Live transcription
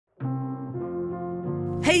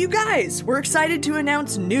Hey, you guys, we're excited to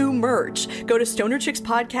announce new merch. Go to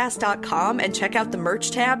stonerchickspodcast.com and check out the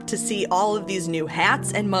merch tab to see all of these new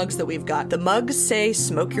hats and mugs that we've got. The mugs say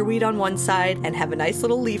smoke your weed on one side and have a nice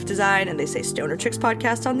little leaf design, and they say Stoner Chicks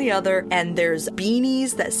Podcast on the other. And there's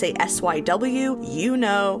beanies that say SYW. You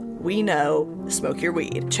know, we know, smoke your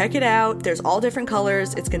weed. Check it out. There's all different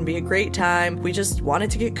colors. It's going to be a great time. We just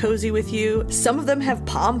wanted to get cozy with you. Some of them have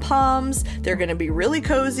pom-poms. They're going to be really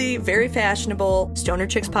cozy, very fashionable.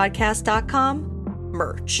 stonerchickspodcast.com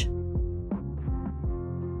merch.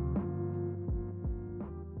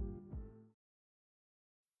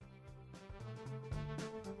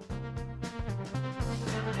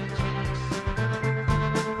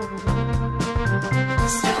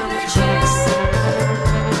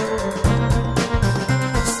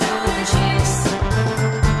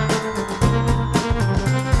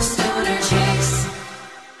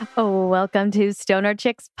 Welcome to Stoner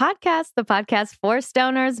Chicks Podcast, the podcast for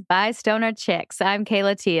stoners by stoner chicks. I'm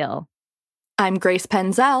Kayla Teal. I'm Grace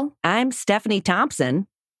Penzel. I'm Stephanie Thompson.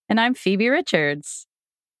 And I'm Phoebe Richards.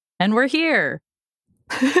 And we're here.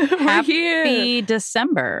 Happy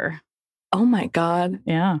December. Oh my God.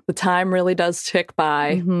 Yeah. The time really does tick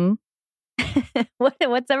by. Mm-hmm.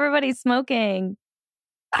 What's everybody smoking?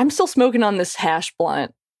 I'm still smoking on this hash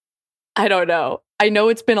blunt. I don't know. I know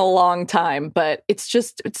it's been a long time, but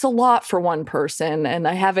it's a lot for one person, and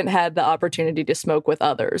I haven't had the opportunity to smoke with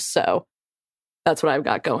others. So that's what I've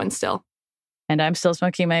got going still. And I'm still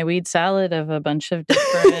smoking my weed salad of a bunch of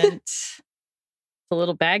different, it's a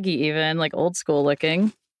little baggy even, like old school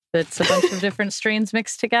looking. It's a bunch of different strains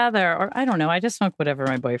mixed together. Or I don't know. I just smoke whatever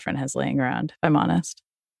my boyfriend has laying around, if I'm honest.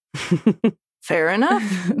 Fair enough.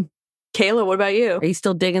 Kayla, what about you? Are you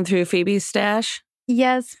still digging through Phoebe's stash?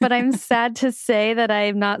 Yes, but I'm sad to say that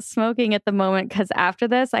I'm not smoking at the moment because after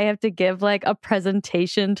this, I have to give like a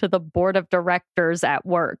presentation to the board of directors at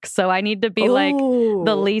work. So I need to be like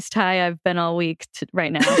the least high I've been all week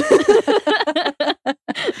right now.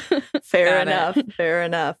 Fair enough. Fair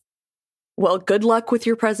enough. Well, good luck with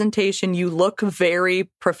your presentation. You look very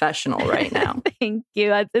professional right now. Thank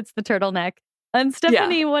you. It's the turtleneck. And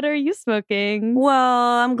Stephanie, What are you smoking? Well,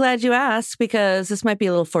 I'm glad you asked because this might be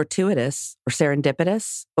a little fortuitous or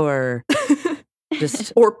serendipitous or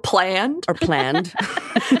just... or planned. Or planned.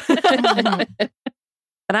 But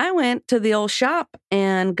I went to the old shop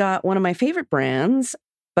and got one of my favorite brands,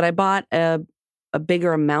 but I bought a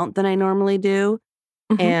bigger amount than I normally do.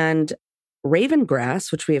 Mm-hmm. And Raven Grass,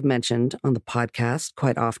 which we have mentioned on the podcast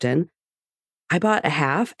quite often, I bought a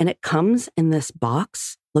half and it comes in this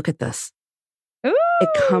box. Look at this. Ooh. It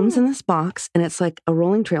comes in this box and it's like a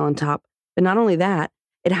rolling trail on top. But not only that,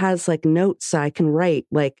 it has like notes so I can write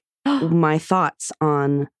like my thoughts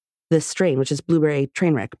on this strain, which is Blueberry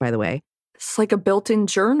Trainwreck, by the way. It's like a built-in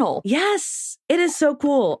journal. Yes, it is so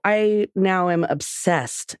cool. I now am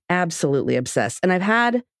obsessed, absolutely obsessed. And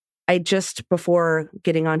I just before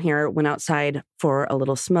getting on here, went outside for a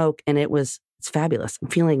little smoke and it's fabulous. I'm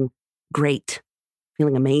feeling great,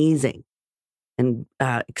 feeling amazing and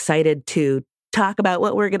excited to talk about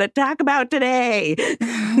what we're going to talk about today.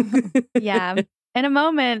 Yeah. In a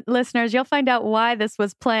moment, listeners, you'll find out why this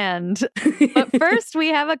was planned. But first, we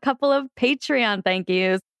have a couple of Patreon thank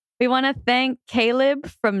yous. We want to thank Caleb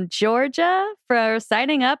from Georgia for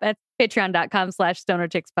signing up at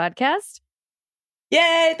patreon.com/stonerchickspodcast.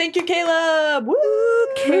 Yay! Thank you, Caleb! Woo,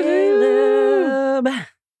 Caleb!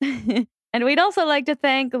 And we'd also like to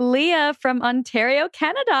thank Leah from Ontario,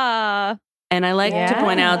 Canada. And I like to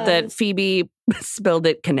point out that Phoebe spelled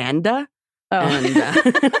it Canada. Oh. And,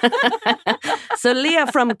 so Leah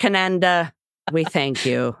from Canada, we thank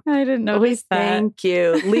you. I didn't know that. Thank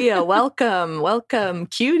you. Leah, welcome. Welcome,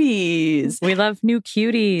 cuties. We love new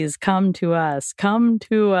cuties. Come to us. Come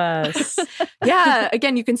to us. Yeah.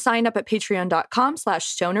 Again, you can sign up at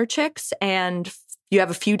patreon.com/stonerchicks and you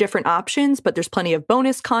have a few different options, but there's plenty of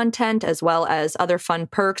bonus content as well as other fun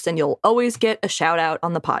perks, and you'll always get a shout out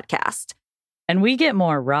on the podcast. And we get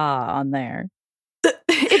more raw on there.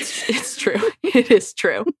 It's true. It is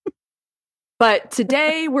true. But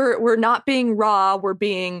today we're not being raw. We're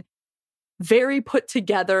being very put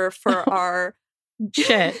together for our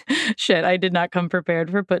Shit. I did not come prepared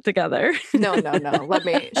for put together. No.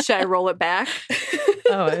 Should I roll it back?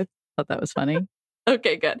 Oh, I thought that was funny.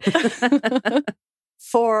 Okay, good.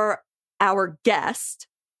 For our guest,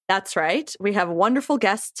 that's right. We have a wonderful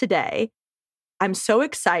guest today. I'm so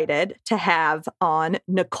excited to have on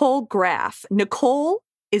Nichole Graf. Nichole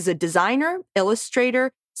is a designer,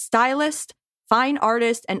 illustrator, stylist, fine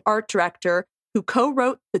artist, and art director who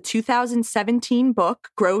co-wrote the 2017 book,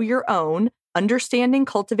 Grow Your Own, Understanding,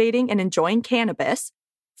 Cultivating, and Enjoying Cannabis,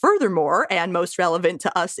 Furthermore, and most relevant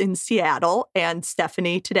to us in Seattle and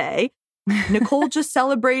Stephanie today, Nichole just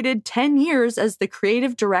celebrated 10 years as the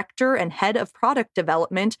creative director and head of product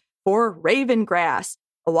development for Raven Grass,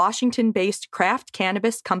 a Washington-based craft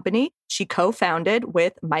cannabis company she co-founded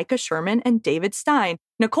with Micah Sherman and David Stein.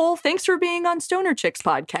 Nichole, thanks for being on Stoner Chicks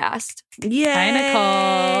podcast. Yay!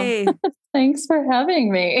 Hi, Nichole. Thanks for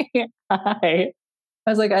having me. Hi. I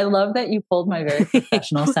was like, I love that you pulled my very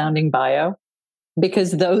professional sounding bio,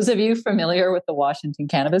 because those of you familiar with the Washington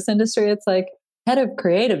cannabis industry, it's like head of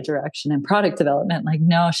creative direction and product development. Like,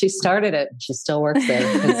 no, she started it and she still works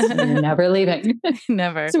there because you're never leaving.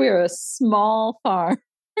 Never. So we are a small farm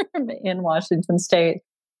in Washington State,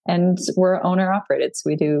 and we're owner operated. So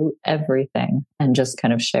we do everything and just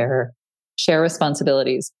kind of share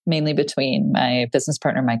responsibilities, mainly between my business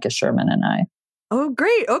partner, Micah Sherman, and I. Oh,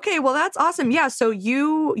 great. Okay, well, that's awesome. Yeah, so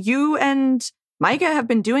you and Micah have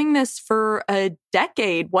been doing this for a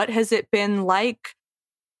decade. What has it been like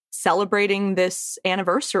celebrating this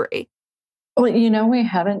anniversary? Well, we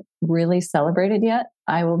haven't really celebrated yet.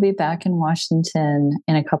 I will be back in Washington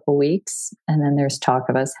in a couple weeks, and then there's talk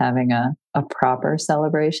of us having a proper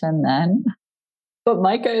celebration then. But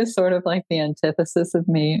Micah is sort of like the antithesis of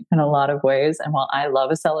me in a lot of ways. And while I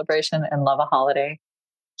love a celebration and love a holiday,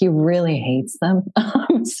 he really hates them.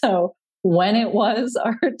 So when it was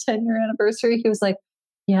our 10-year anniversary, he was like,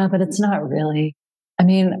 yeah, but it's not really.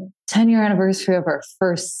 10-year anniversary of our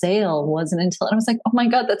first sale wasn't until, and I was like, oh my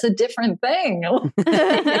God, that's a different thing.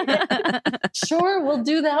 Sure, we'll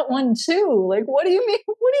do that one too. Like, what do you mean?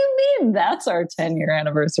 What do you mean that's our 10-year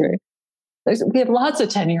anniversary? We have lots of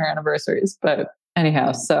 10-year anniversaries, but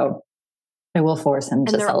anyhow, so I will force him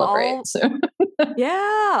to celebrate soon.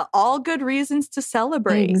 Yeah, all good reasons to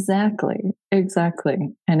celebrate. Exactly.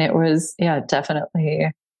 And it was, definitely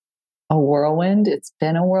a whirlwind. It's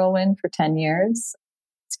been a whirlwind for 10 years.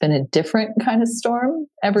 It's been a different kind of storm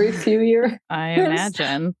every few years. I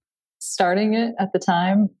imagine. Starting it at the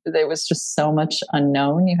time, there was just so much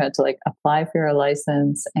unknown. You had to apply for your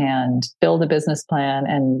license and build a business plan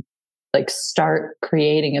and start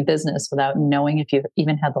creating a business without knowing if you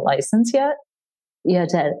even had the license yet. You had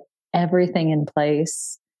to have everything in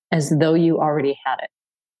place as though you already had it.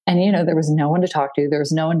 And, there was no one to talk to. There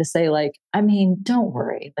was no one to say don't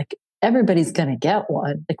worry. Everybody's going to get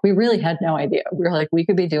one. We really had no idea. We were we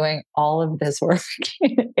could be doing all of this work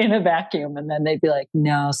in a vacuum. And then they'd be like,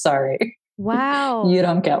 no, sorry. Wow. You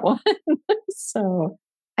don't get one. So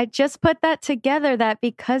I just put that together that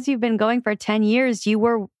because you've been going for 10 years,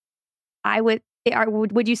 would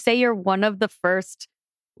you say you're one of the first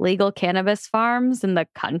legal cannabis farms in the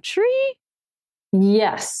country?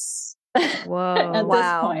 Yes. Whoa. At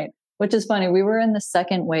this point. Which is funny. We were in the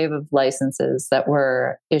second wave of licenses that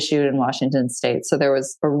were issued in Washington State. So there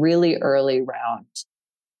was a really early round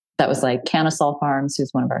that was Cannasol Farms, who's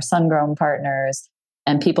one of our sun-grown partners,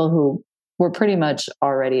 and people who were pretty much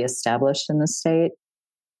already established in the state.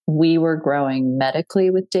 We were growing medically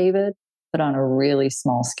with David, but on a really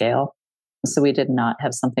small scale. So we did not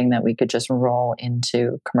have something that we could just roll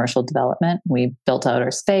into commercial development. We built out our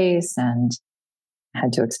space and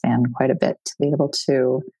had to expand quite a bit to be able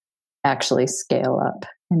to actually scale up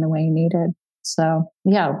in the way needed. So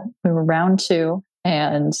yeah, we were round 2.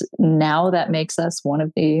 And now that makes us one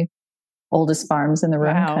of the oldest farms in the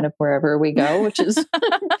room, kind of wherever we go, which is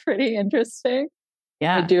pretty interesting.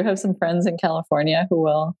 Yeah. I do have some friends in California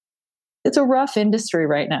it's a rough industry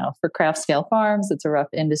right now for craft scale farms. It's a rough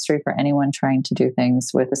industry for anyone trying to do things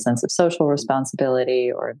with a sense of social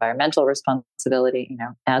responsibility or environmental responsibility,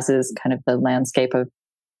 as is kind of the landscape of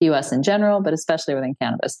US in general, but especially within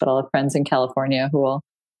cannabis. But I'll have friends in California who will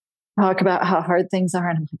talk about how hard things are.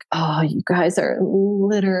 And I'm like, oh, you guys are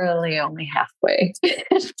literally only halfway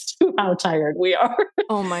to how tired we are.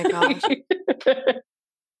 Oh my gosh.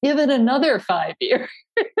 Give it another 5 years.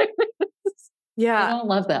 Yeah. I don't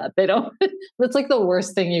love that. They don't. That's the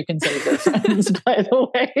worst thing you can say to your friends, by the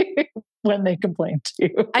way, when they complain to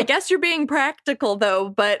you. I guess you're being practical though,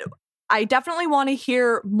 but I definitely want to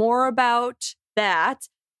hear more about that.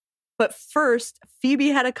 But first, Phoebe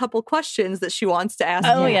had a couple questions that she wants to ask.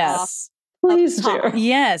 Oh, you yes. Please do.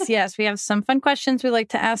 Yes. We have some fun questions we like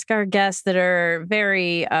to ask our guests that are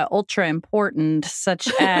very ultra important, such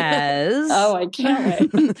as... Oh, I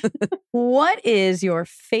can't wait. What is your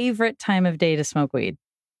favorite time of day to smoke weed?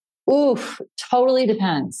 Oof, totally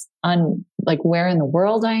depends on where in the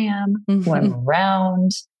world I am, when I'm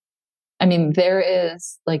around. There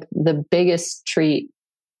is the biggest treat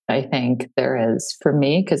I think there is for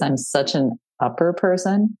me, because I'm such an upper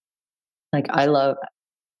person.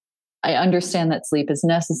 I understand that sleep is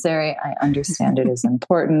necessary. I understand it is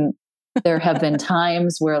important. There have been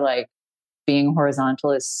times where like being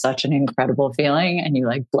horizontal is such an incredible feeling and you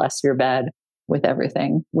like bless your bed with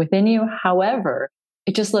everything within you. However,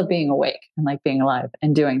 I just love being awake and like being alive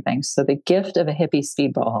and doing things. So the gift of a hippie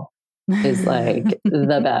speedball is like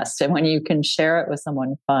the best. And when you can share it with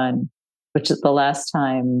someone fun, which is the last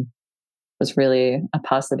time was really a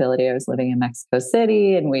possibility. I was living in Mexico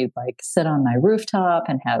City and we'd like sit on my rooftop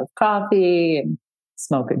and have coffee and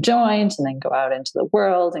smoke a joint and then go out into the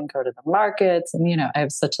world and go to the markets. And, you know, I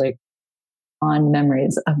have such like fond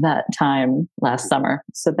memories of that time last summer.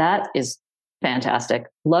 So that is fantastic.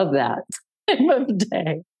 Love that time of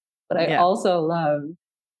day. But I also love,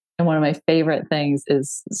 and one of my favorite things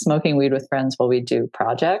is smoking weed with friends while we do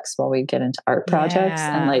projects, while we get into art projects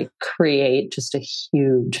and like create just a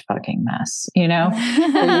huge fucking mess, you know?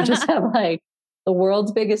 Where you just have like the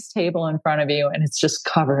world's biggest table in front of you and it's just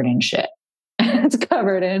covered in shit. It's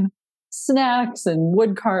covered in snacks and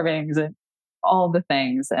wood carvings and all the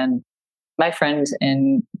things. And my friend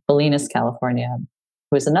in Bolinas, California,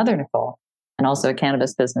 who is another Nichole and also a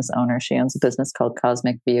cannabis business owner, she owns a business called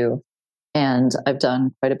Cosmic View. And I've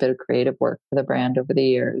done quite a bit of creative work for the brand over the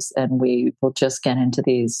years. And we will just get into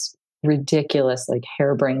these ridiculous, like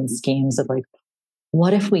harebrained schemes of like,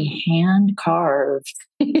 what if we hand carved,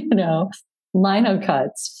 you know, lino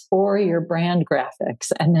cuts for your brand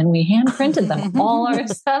graphics and then we hand printed them all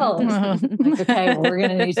ourselves. Like, okay, we're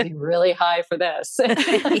going to need to be really high for this.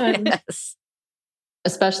 Yes.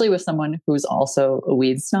 Especially with someone who's also a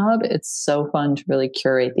weed snob, it's so fun to really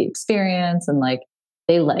curate the experience and like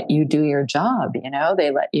they let you do your job, you know,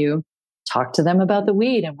 they let you talk to them about the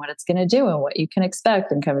weed and what it's going to do and what you can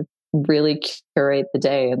expect and kind of really curate the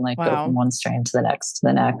day and like go from one strain to the next.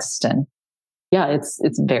 And yeah, it's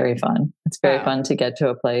very fun. It's very fun to get to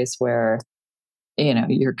a place where, you know,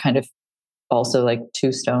 you're kind of also like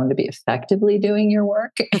too stoned to be effectively doing your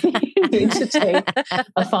work. You need to take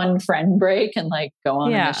a fun friend break and like go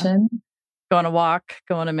on a mission. Go on a walk,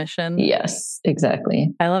 go on a mission. Yes,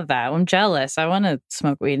 exactly. I love that. I'm jealous. I want to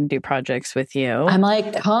smoke weed and do projects with you. I'm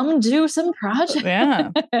like, come do some projects.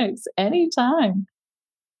 Yeah. Anytime.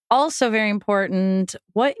 Also very important,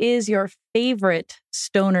 what is your favorite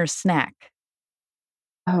stoner snack?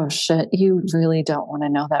 Oh shit, you really don't want to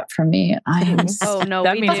know that from me. Oh no,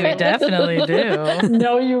 that means we definitely do.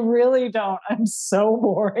 No, you really don't. I'm so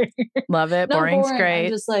boring. Love it. Boring's boring. great.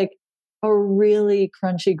 I'm just like a really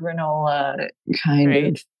crunchy granola kind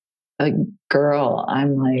of like girl.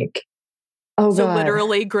 I'm like, oh so God.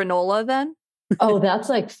 Literally granola then? Oh, that's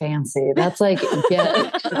like fancy. That's like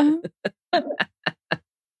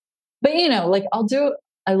But you know, like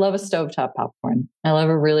I love a stovetop popcorn. I love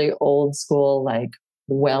a really old school, like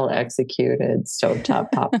well executed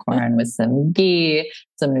stovetop popcorn with some ghee,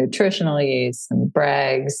 some nutritional yeast, some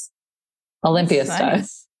Bragg's, Olympia stuff.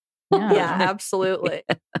 Yeah, absolutely.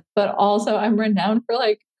 But also I'm renowned for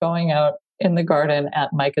like going out in the garden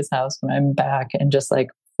at Micah's house when I'm back and just like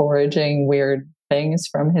foraging weird things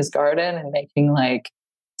from his garden and making like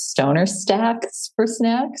stoner stacks for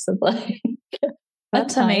snacks of like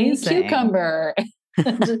That's a tiny amazing. cucumber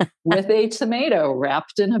with a tomato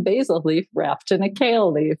wrapped in a basil leaf, wrapped in a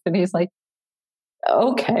kale leaf. And he's like,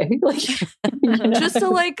 okay. Like, you know? Just a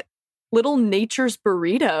like little nature's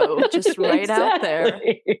burrito, just right out there.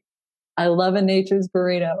 I love a nature's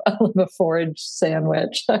burrito. I love a forage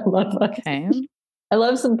sandwich. I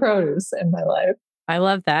love some produce in my life. I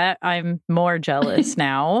love that. I'm more jealous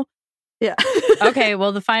now. Yeah. Okay.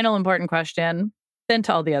 Well, the final important question, then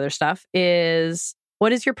to all the other stuff, is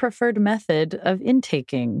what is your preferred method of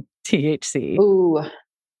intaking THC? Ooh,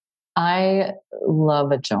 I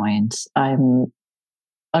love a joint.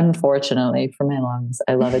 Unfortunately for my lungs,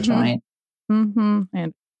 I love a joint. Mm-hmm.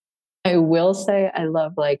 And I will say I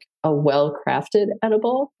love like a well-crafted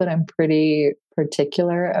edible, but I'm pretty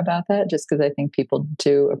particular about that just because I think people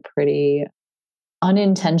do a pretty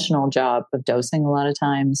unintentional job of dosing a lot of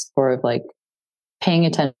times or of like paying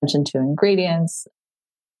attention to ingredients.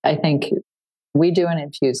 I think we do an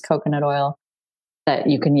infused coconut oil that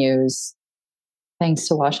you can use thanks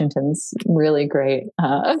to Washington's really great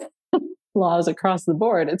laws across the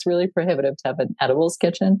board. It's really prohibitive to have an edibles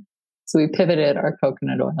kitchen. So we pivoted our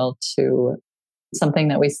coconut oil to something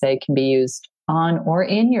that we say can be used on or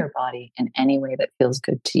in your body in any way that feels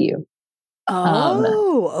good to you.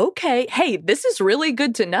 Oh, okay. Hey, this is really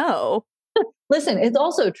good to know. Listen, it's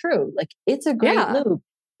also true. Like it's a great lube.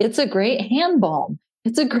 It's a great hand balm.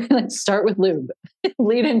 It's a great, let's start with lube.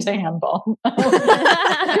 Lead into hand balm.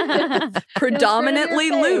 Predominantly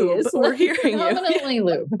lube. We're hearing you. Predominantly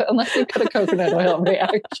lube, unless you put a coconut oil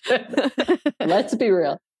reaction. Let's be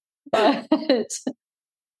real. But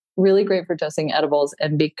really great for dosing edibles.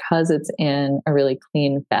 And because it's in a really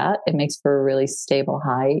clean fat, it makes for a really stable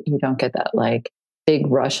high. You don't get that like big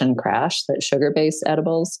rush and crash that sugar-based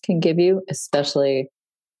edibles can give you, especially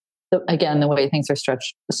again, the way things are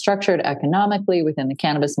structured economically within the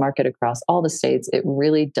cannabis market across all the states. It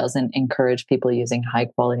really doesn't encourage people using high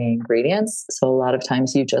quality ingredients. So a lot of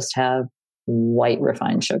times you just have white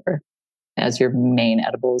refined sugar as your main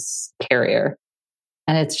edibles carrier.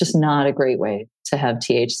 And it's just not a great way to have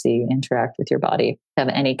THC interact with your body, have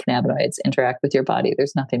any cannabinoids interact with your body.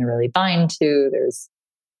 There's nothing to really bind to.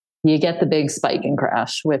 You get the big spike and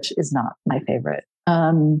crash, which is not my favorite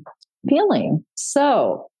feeling.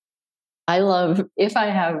 So I love, if I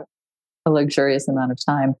have a luxurious amount of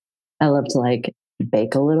time, I love to like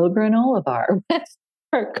bake a little granola bar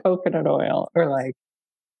or coconut oil, or like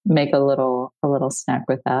make a little snack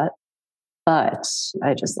with that. But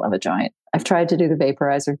I just love a joint. I've tried to do the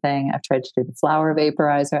vaporizer thing. I've tried to do the flower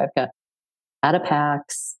vaporizer. I've got out of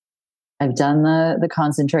packs. I've done the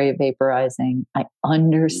concentrate vaporizing. I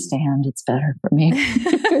understand it's better for me.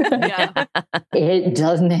 Yeah. It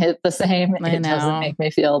doesn't hit the same. It doesn't make me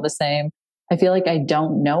feel the same. I feel like I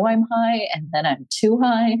don't know I'm high, and then I'm too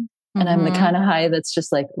high. And I'm the kind of high that's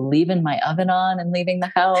just like leaving my oven on and leaving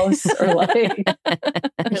the house, or like,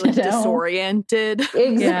 disoriented.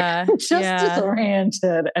 Exactly.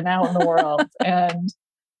 Disoriented and out in the world. And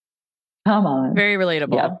come on. Very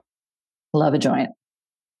relatable. Yep. Love a joint.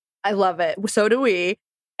 I love it. So do we.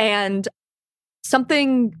 And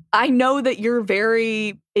something, I know that you're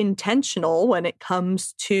very intentional when it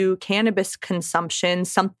comes to cannabis consumption.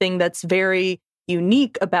 Something that's very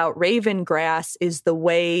unique about Raven Grass is the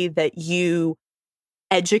way that you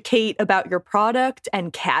educate about your product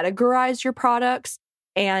and categorize your products.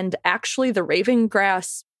 And actually, the Raven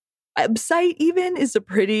Grass website even is a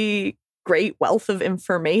pretty great wealth of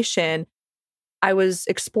information. I was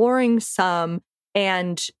exploring some,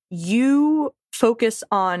 and you focus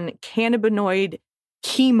on cannabinoid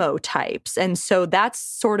chemotypes. And so that's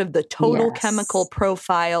sort of the total chemical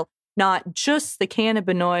profile, not just the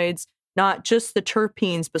cannabinoids, not just the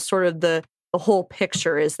terpenes, but sort of the whole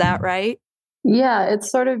picture. Is that right? Yeah,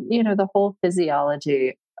 it's sort of, the whole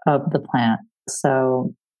physiology of the plant.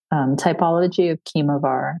 So typology of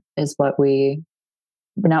chemovar is what we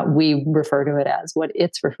refer to it as, what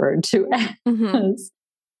it's referred to as. Mm-hmm.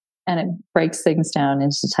 And it breaks things down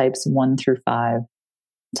into types 1 through 5.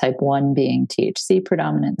 Type 1 being THC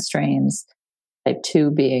predominant strains, type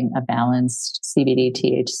 2 being a balanced CBD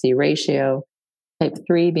THC ratio, type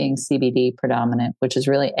 3 being CBD predominant, which is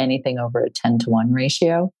really anything over a 10-to-1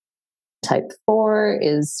 ratio. Type 4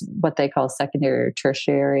 is what they call secondary or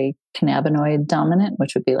tertiary cannabinoid dominant,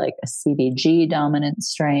 which would be like a CBG dominant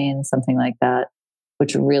strain, something like that,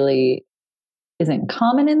 which really isn't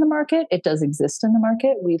common in the market. It does exist in the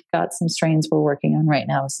market. We've got some strains we're working on right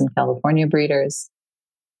now with some California breeders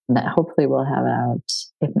that hopefully we'll have out,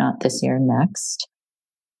 if not this year, next.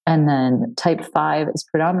 And then type 5 is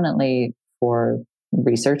predominantly for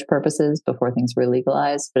research purposes before things were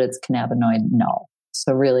legalized, but it's cannabinoid null.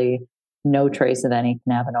 So really no trace of any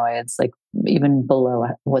cannabinoids, like even below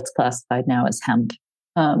what's classified now as hemp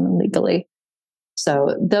legally.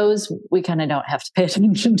 So those we kind of don't have to pay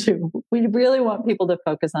attention to. We really want people to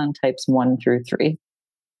focus on types 1 through 3.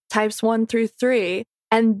 Types 1 through 3.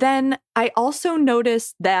 And then I also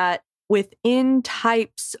noticed that within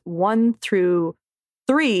types 1 through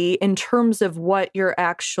 3, in terms of what you're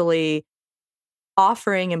actually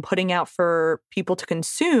offering and putting out for people to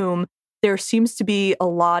consume, there seems to be a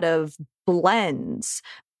lot of blends.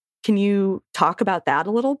 Can you talk about that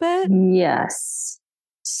a little bit? Yes.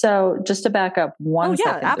 So just to back up one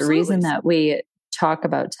second, absolutely. The reason that we talk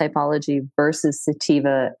about typology versus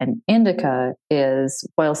sativa and indica is,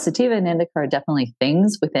 while sativa and indica are definitely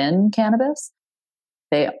things within cannabis,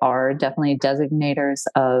 they are definitely designators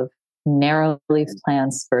of narrow leaf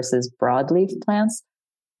plants versus broadleaf plants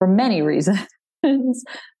for many reasons.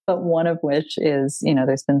 But one of which is,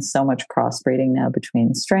 there's been so much crossbreeding now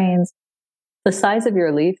between strains. The size of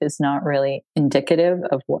your leaf is not really indicative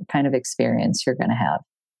of what kind of experience you're going to have.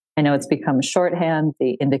 I know it's become shorthand,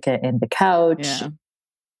 the indica in the couch,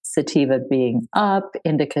 sativa being up,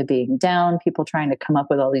 indica being down, people trying to come up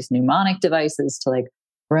with all these mnemonic devices to like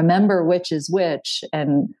remember which is which.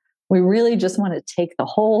 And we really just want to take the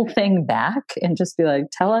whole thing back and just be like,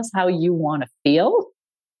 tell us how you want to feel.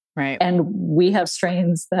 Right. And we have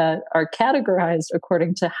strains that are categorized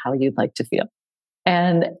according to how you'd like to feel.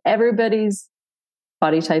 And everybody's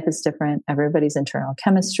body type is different. Everybody's internal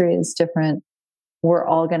chemistry is different. We're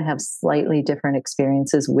all going to have slightly different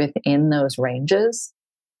experiences within those ranges.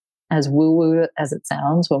 as woo-woo as it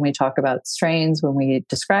sounds, when we talk about strains, when we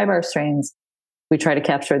describe our strains, we try to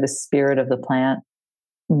capture the spirit of the plant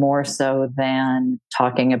more so than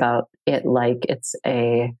talking about it like it's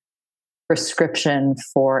a prescription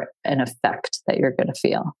for an effect that you're going to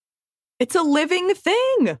feel. It's a living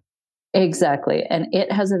thing. Exactly. And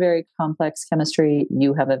it has a very complex chemistry.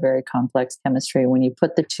 You have a very complex chemistry. When you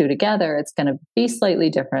put the two together, it's going to be slightly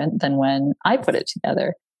different than when I put it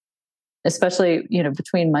together. Especially,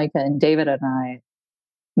 between Micah and David and I,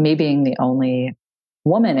 me being the only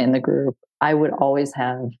woman in the group, I would always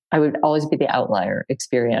be the outlier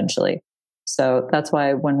experientially. So that's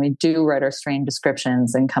why when we do write our strain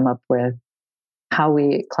descriptions and come up with how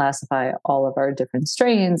we classify all of our different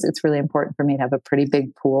strains, it's really important for me to have a pretty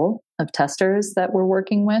big pool of testers that we're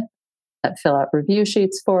working with that fill out review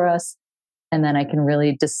sheets for us. And then I can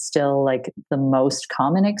really distill like the most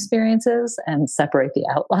common experiences and separate the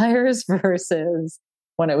outliers versus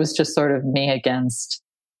when it was just sort of me against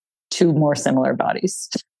two more similar bodies.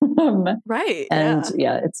 Right. And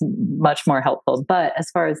it's much more helpful. But as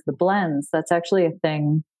far as the blends, that's actually a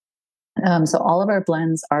thing. So all of our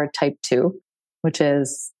blends are type 2, which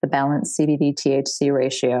is the balanced CBD THC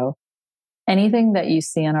ratio. Anything that you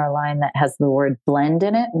see in our line that has the word blend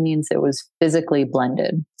in it means it was physically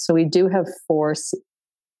blended. So we do have 4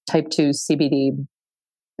 type 2 CBD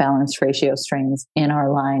balanced ratio strains in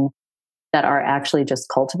our line that are actually just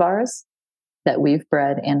cultivars that we've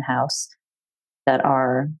bred in-house, that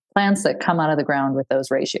are plants that come out of the ground with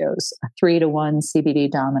those ratios: a 3-to-1 CBD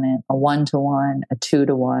dominant, a 1-to-1, a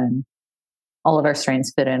 2-to-1. All of our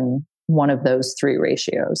strains fit in one of those 3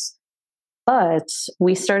 ratios. But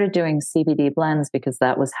we started doing CBD blends because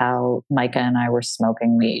that was how Micah and I were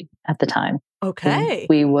smoking weed at the time. Okay.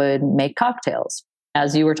 We would make cocktails,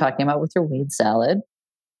 as you were talking about with your weed salad.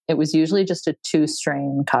 It was usually just a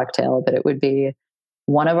 2-strain cocktail, but it would be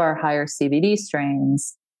one of our higher CBD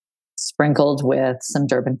strains sprinkled with some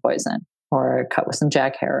Durban poison or cut with some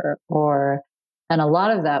jackharer, and a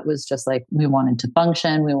lot of that was just like, we wanted to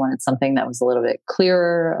function. We wanted something that was a little bit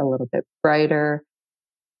clearer, a little bit brighter.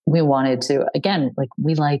 We wanted to, again, like,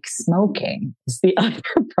 we like smoking is the other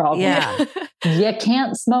problem. Yeah. You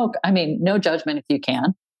can't smoke. I mean, no judgment if you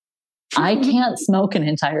can. I can't smoke an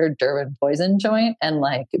entire Durban poison joint and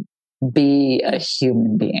like be a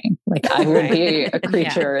human being. Like, I would be a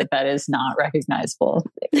creature that is not recognizable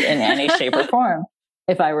in any shape or form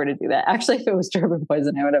if I were to do that. Actually, if it was Durban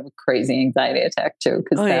poison, I would have a crazy anxiety attack too,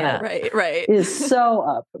 because right. is so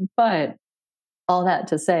up. But all that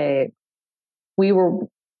to say, we were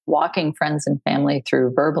walking friends and family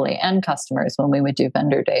through verbally, and customers when we would do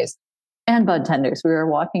vendor days and bud tenders. We were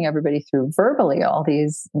walking everybody through verbally all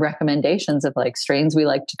these recommendations of like strains we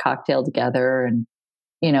like to cocktail together, and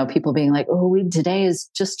people being like, "Oh, weed today is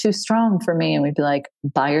just too strong for me," and we'd be like,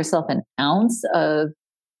 "Buy yourself an ounce of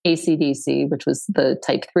ACDC," which was the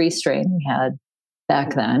type 3 strain we had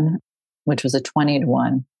back then, which was a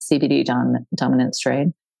 20-to-1 CBD dominant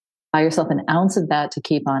strain. Buy yourself an ounce of that to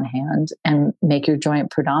keep on hand and make your joint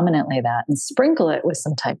predominantly that, and sprinkle it with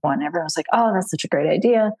some type 1. Everyone was like, "Oh, that's such a great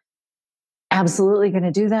idea. Absolutely going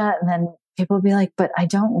to do that." And then people would be like, "But I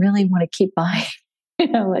don't really want to keep buying,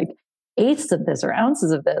 like eighths of this or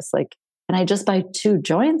ounces of this. Like, can I just buy 2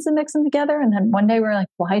 joints and mix them together?" And then one day we're like,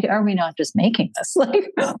 "Why are we not just making this?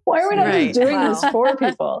 Like, why are we not just doing this for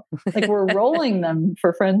people? Like, we're rolling them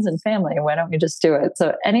for friends and family. Why don't we just do it?"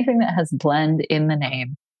 So anything that has blend in the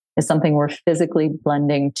name is something we're physically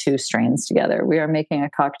blending 2 strains together. We are making a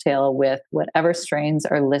cocktail with whatever strains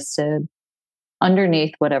are listed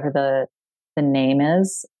underneath whatever the name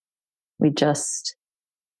is. We just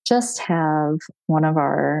have one of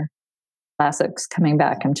our classics coming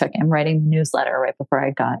back. I'm writing the newsletter right before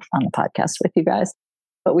I got on the podcast with you guys.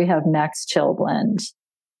 But we have Max Chill blend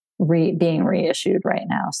being reissued right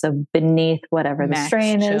now. So beneath whatever the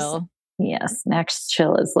strain Chill is. Yes, Max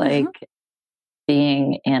Chill is like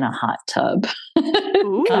being in a hot tub.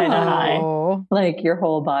 Kind of high. Like, your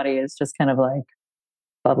whole body is just kind of like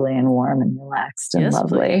bubbly and warm and relaxed and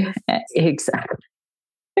lovely. Exactly.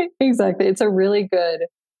 It's a really good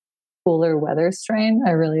cooler weather strain. I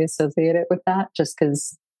really associate it with that, just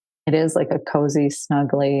because it is like a cozy,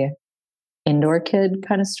 snuggly indoor kid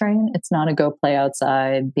kind of strain. It's not a go play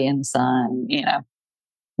outside, be in the sun,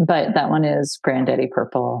 But that one is Granddaddy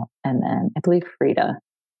Purple. And then I believe Frida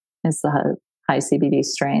is the high CBD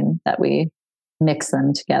strain that we mix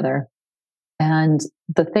them together. And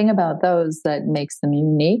the thing about those that makes them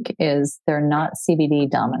unique is they're not CBD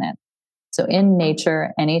dominant. So in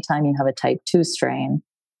nature, anytime you have a type 2 strain,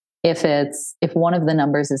 if one of the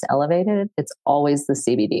numbers is elevated, it's always the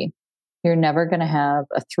CBD. you're never going to have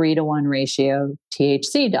a 3-to-1 ratio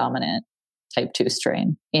THC dominant type 2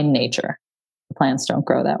 strain in nature. The plants don't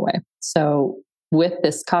grow that way. So with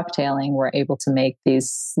this cocktailing, we're able to make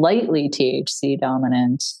these slightly THC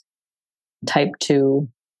dominant type 2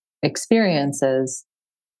 experiences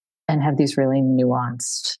and have these really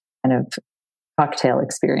nuanced kind of cocktail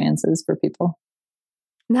experiences for people.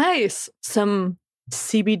 Nice. Some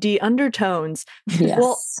CBD undertones. Yes.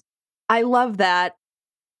 Well, I love that.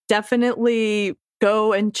 Definitely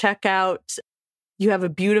go and check out. You have a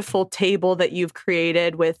beautiful table that you've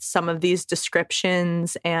created with some of these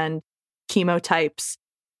descriptions and chemotypes,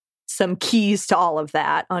 some keys to all of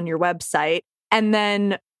that on your website. And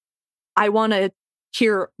then I want to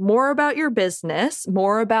hear more about your business,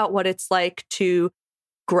 more about what it's like to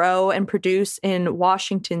grow and produce in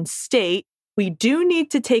Washington State. We do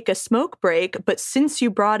need to take a smoke break, but since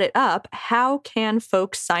you brought it up, how can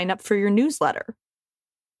folks sign up for your newsletter?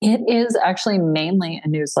 It is actually mainly a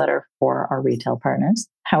newsletter for our retail partners.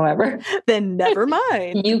 However, then never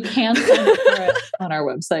mind. You can sign up for it on our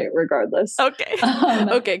website regardless. Okay.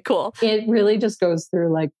 Okay, cool. It really just goes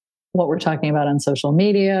through like what we're talking about on social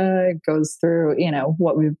media. It goes through,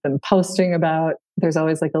 what we've been posting about. There's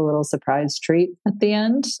always like a little surprise treat at the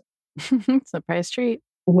end. Surprise treat.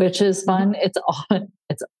 Which is fun.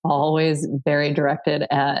 It's always very directed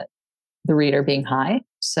at the reader being high.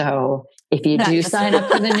 So if you do sign up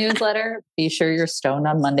for the newsletter, be sure you're stoned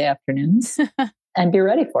on Monday afternoons and be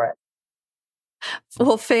ready for it.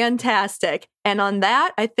 Well, fantastic. And on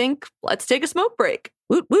that, I think let's take a smoke break.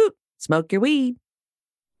 Woot woot. Smoke your weed.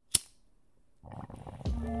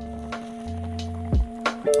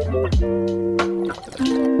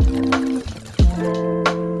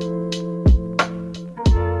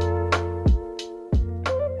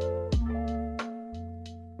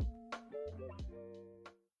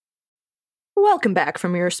 Welcome back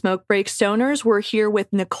from your smoke break, stoners. We're here with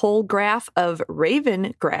Nichole Graf of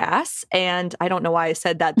Raven Grass, and I don't know why I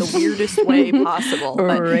said that the weirdest way possible.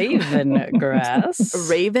 Raven Grass.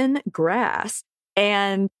 Raven Grass.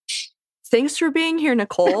 And thanks for being here,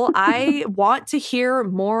 Nichole. I want to hear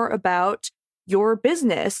more about your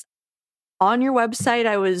business. On your website,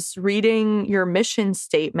 I was reading your mission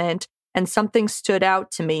statement, and something stood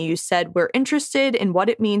out to me. You said, we're interested in what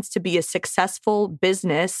it means to be a successful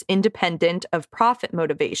business independent of profit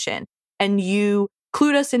motivation. And you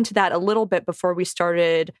clued us into that a little bit before we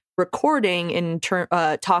started recording in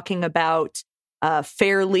talking about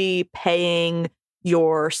fairly paying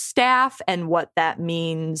your staff and what that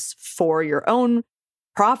means for your own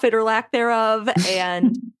profit or lack thereof.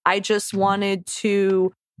 And I just wanted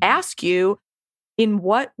to ask you, in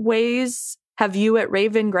what ways have you at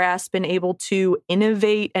Raven Grass been able to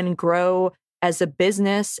innovate and grow as a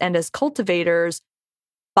business and as cultivators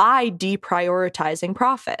by deprioritizing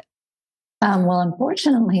profit? Well,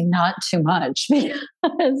 unfortunately, not too much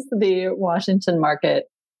because the Washington market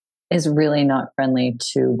is really not friendly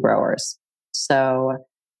to growers. So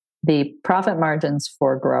the profit margins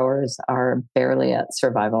for growers are barely at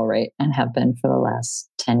survival rate and have been for the last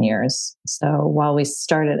 10 years. So while we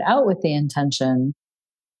started out with the intention,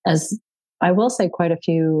 as I will say quite a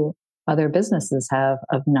few other businesses have,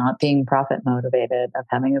 of not being profit motivated, of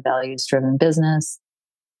having a values-driven business,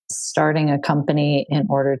 starting a company in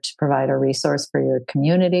order to provide a resource for your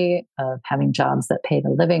community, of having jobs that paid a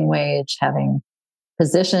living wage, having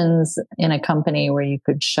positions in a company where you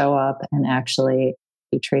could show up and actually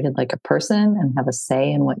be treated like a person and have a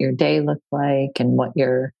say in what your day looked like and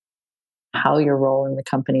how your role in the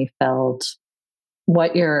company felt,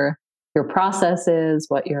 what your process is,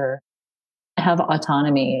 have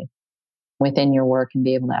autonomy within your work and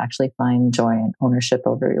be able to actually find joy and ownership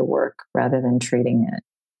over your work rather than treating it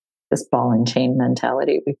this ball and chain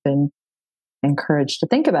mentality we've been encouraged to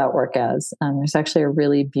think about work as. There's actually a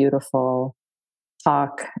really beautiful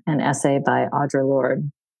talk and essay by Audre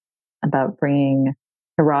Lorde about bringing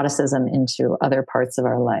eroticism into other parts of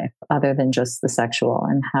our life other than just the sexual,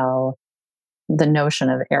 and how the notion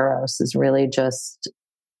of eros is really just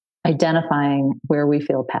identifying where we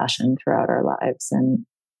feel passion throughout our lives, and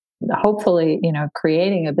hopefully,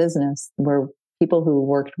 creating a business where people who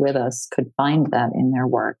worked with us could find that in their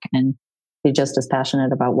work and be just as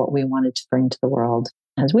passionate about what we wanted to bring to the world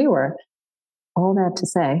as we were. All that to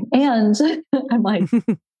say, and I'm like,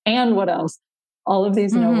 and what else? All of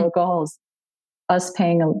these noble goals. Us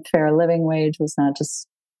paying a fair living wage was not just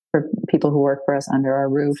for people who work for us under our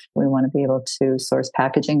roof. We want to be able to source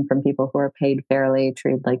packaging from people who are paid fairly,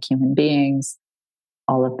 treated like human beings.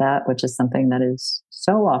 All of that, which is something that is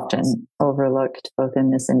so often overlooked, both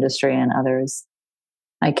in this industry and others.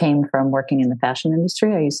 I came from working in the fashion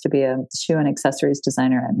industry. I used to be a shoe and accessories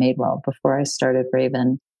designer at Madewell before I started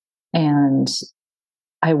Raven. And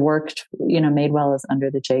I worked, Madewell is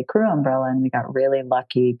under the J. Crew umbrella, and we got really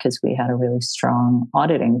lucky because we had a really strong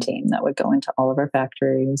auditing team that would go into all of our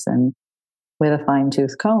factories and with a fine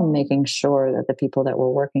tooth comb, making sure that the people that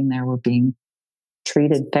were working there were being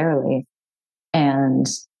treated fairly. And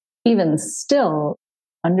even still,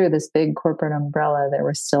 under this big corporate umbrella, there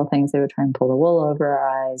were still things they would try and pull the wool over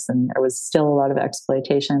our eyes. And there was still a lot of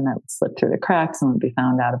exploitation that would slip through the cracks and would be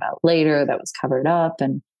found out about later that was covered up.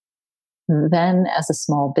 And then as a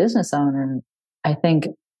small business owner, I think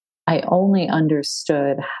I only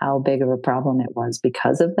understood how big of a problem it was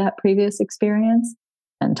because of that previous experience.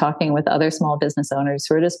 And talking with other small business owners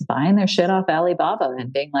who are just buying their shit off Alibaba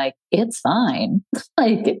and being like, it's fine.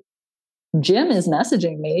 Like, Jim is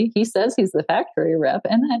messaging me. He says he's the factory rep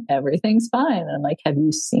and that everything's fine. And I'm like, have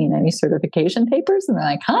you seen any certification papers? And they're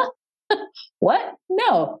like, huh? What?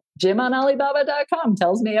 No. Jim on Alibaba.com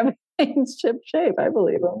tells me everything's ship shape. I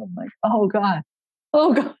believe him. I'm like, oh God.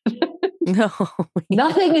 Oh God. No.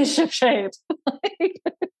 Nothing is ship shape.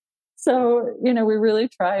 So, we really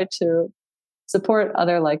try to support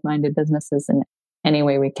other like-minded businesses in any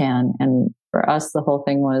way we can. And for us, the whole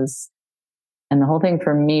thing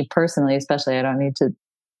for me personally, especially, I don't need to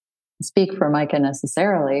speak for Micah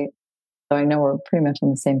necessarily, so I know we're pretty much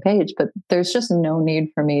on the same page, but there's just no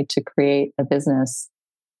need for me to create a business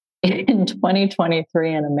in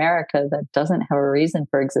 2023 in America that doesn't have a reason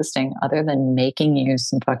for existing other than making you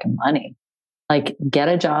some fucking money. Like, get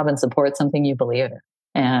a job and support something you believe in.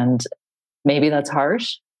 And maybe that's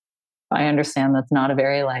harsh. I understand that's not a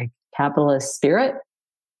very capitalist spirit.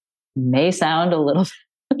 May sound a little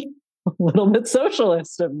bit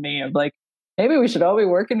socialist of me, of maybe we should all be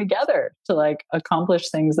working together to accomplish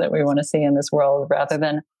things that we want to see in this world, rather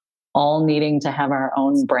than all needing to have our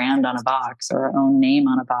own brand on a box or our own name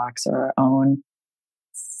on a box or our own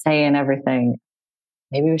say in everything.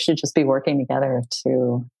 Maybe we should just be working together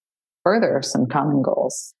to further some common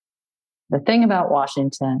goals. The thing about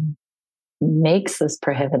Washington makes this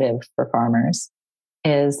prohibitive for farmers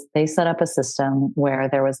is they set up a system where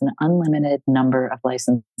there was an unlimited number of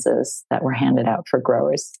licenses that were handed out for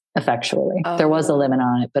growers effectually. There was a limit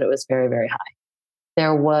on it, but it was very, very high.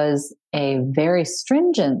 There was a very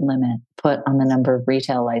stringent limit put on the number of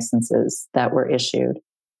retail licenses that were issued,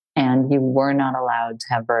 and you were not allowed to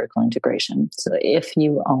have vertical integration. So if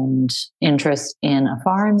you owned interest in a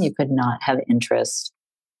farm, you could not have interest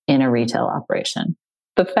in a retail operation.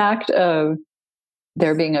 The fact of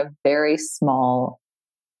there being a very small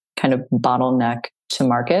kind of bottleneck to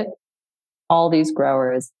market, all these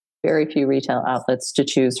growers, very few retail outlets to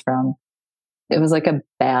choose from. It was like a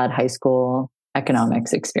bad high school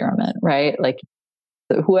economics experiment, right?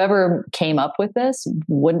 Whoever came up with this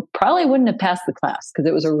probably wouldn't have passed the class because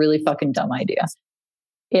it was a really fucking dumb idea.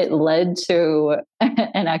 It led to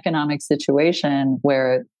an economic situation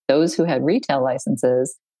where those who had retail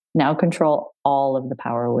licenses now control all of the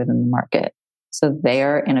power within the market. So they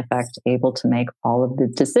are, in effect, able to make all of the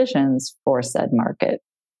decisions for said market.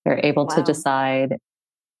 They're able to decide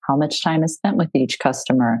how much time is spent with each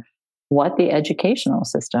customer, what the educational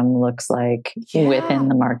system looks like within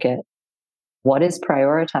the market, what is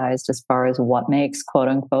prioritized as far as what makes quote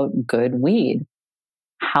unquote good weed,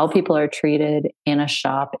 how people are treated in a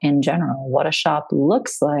shop in general, what a shop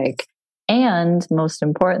looks like, and most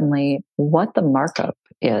importantly, what the markup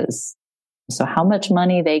is. So how much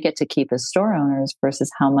money they get to keep as store owners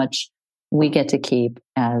versus how much we get to keep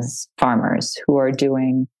as farmers who are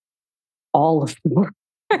doing all of the work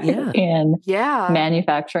in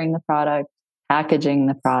manufacturing the product, packaging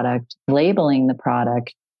the product, labeling the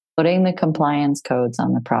product, putting the compliance codes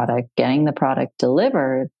on the product, getting the product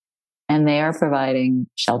delivered, and they are providing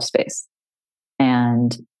shelf space.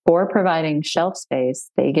 And for providing shelf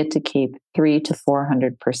space, they get to keep 300 to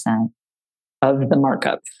 400% of the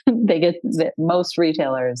markup. Most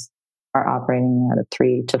retailers are operating at a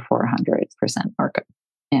 300 to 400% markup.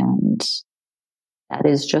 And that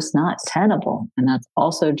is just not tenable. And that's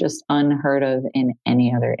also just unheard of in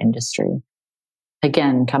any other industry.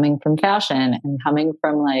 Again, coming from fashion and coming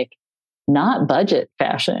from not budget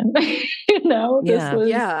fashion, this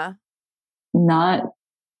was not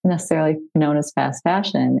necessarily known as fast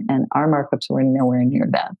fashion, and our markups were nowhere near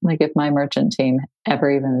that. If my merchant team ever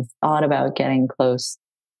even thought about getting close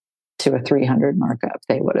to a 300 markup,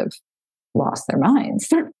 they would have lost their minds.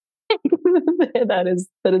 that is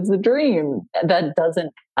the dream. That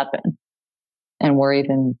doesn't happen, and we're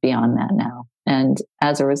even beyond that now. And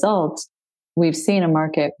as a result, we've seen a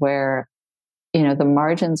market where the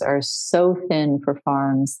margins are so thin for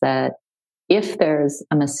farms that if there's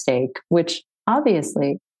a mistake, which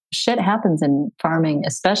obviously shit happens in farming,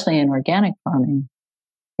 especially in organic farming,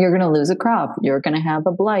 you're going to lose a crop. You're going to have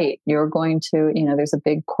a blight. You're going to, there's a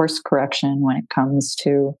big course correction when it comes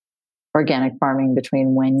to organic farming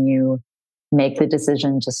between when you make the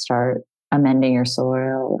decision to start amending your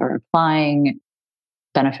soil or applying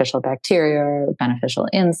beneficial bacteria, beneficial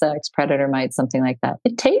insects, predator mites, something like that.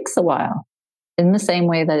 It takes a while. In the same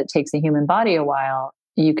way that it takes a human body a while,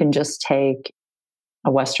 you can just take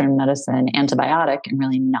a Western medicine antibiotic and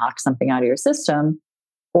really knock something out of your system.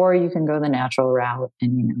 Or you can go the natural route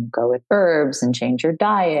and, go with herbs and change your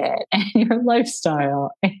diet and your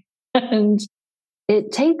lifestyle. And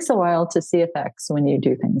it takes a while to see effects when you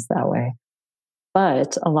do things that way.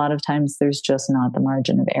 But a lot of times there's just not the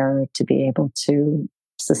margin of error to be able to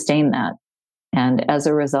sustain that. And as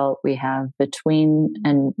a result, we have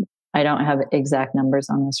and I don't have exact numbers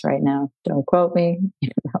on this right now. Don't quote me.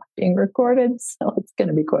 You're not being recorded, so it's going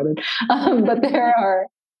to be quoted. But there are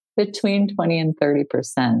between 20 and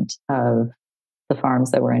 30% of the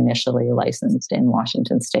farms that were initially licensed in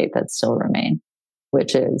Washington state that still remain,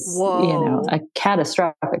 which is, a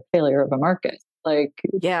catastrophic failure of a market.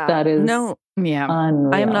 That is unreal.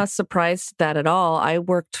 I am not surprised at that at all. I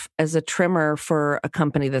worked as a trimmer for a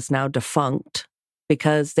company that's now defunct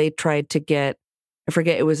because they tried to get, I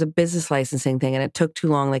forget, it was a business licensing thing, and it took too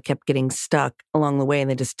long. They kept getting stuck along the way,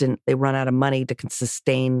 and they run out of money to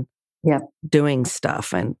sustain doing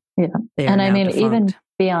stuff. And and I mean, defunct. even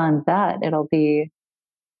beyond that, it'll be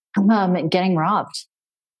getting robbed.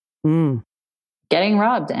 Getting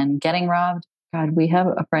robbed. God, we have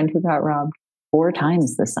a friend who got robbed 4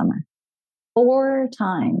 times this summer. 4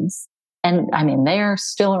 times. And I mean, they are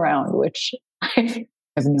still around, which I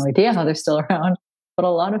have no idea how they're still around. But a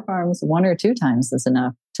lot of farms, 1 or 2 times is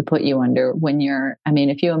enough to put you under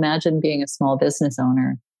if you imagine being a small business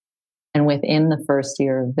owner and within the first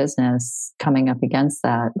year of business coming up against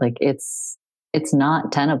that, it's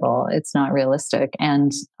not tenable. It's not realistic.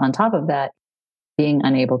 And on top of that, being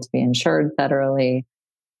unable to be insured federally,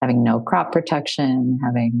 having no crop protection,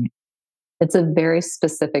 it's a very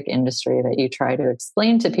specific industry that you try to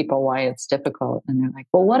explain to people why it's difficult. And they're like,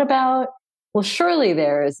 well, what about, surely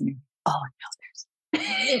there's, oh, no, there's.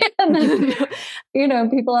 And then,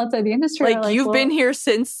 people outside the industry are you've been here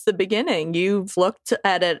since the beginning. You've looked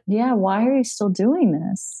at it. Yeah. Why are you still doing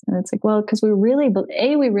this? And it's like, well, because we really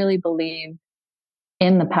believe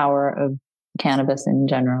in the power of cannabis in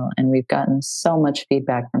general. And we've gotten so much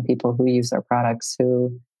feedback from people who use our products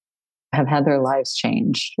who have had their lives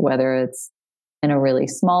changed, whether it's in a really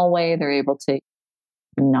small way, they're able to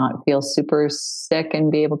not feel super sick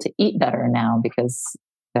and be able to eat better now because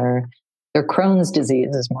their Crohn's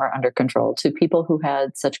disease is more under control, to people who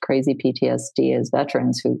had such crazy PTSD as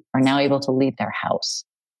veterans who are now able to leave their house,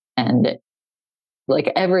 and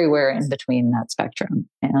everywhere in between that spectrum.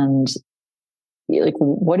 And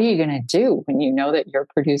what are you going to do when you know that you're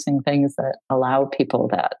producing things that allow people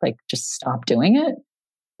that just stop doing it?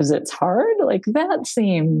 Because it's hard. That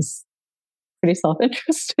seems pretty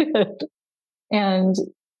self-interested. And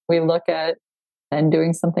we look at then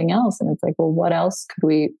doing something else, and it's well, what else could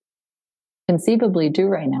we conceivably do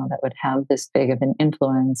right now that would have this big of an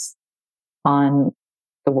influence on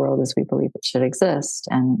the world as we believe it should exist?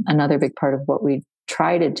 And another big part of what we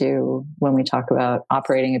try to do when we talk about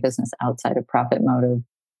operating a business outside of profit motive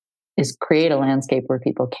is create a landscape where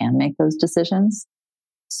people can make those decisions.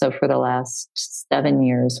 So for the last 7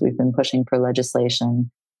 years, we've been pushing for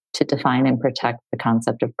legislation to define and protect the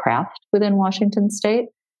concept of craft within Washington state.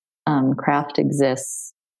 Craft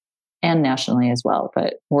exists and nationally as well,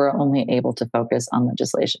 but we're only able to focus on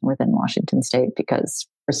legislation within Washington state because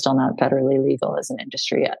we're still not federally legal as an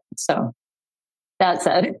industry yet. So that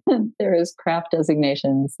said, there is craft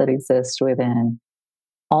designations that exist within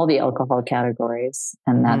all the alcohol categories.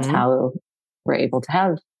 And that's how we're able to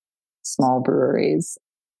have small breweries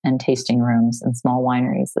and tasting rooms and small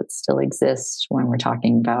wineries that still exist when we're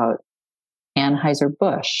talking about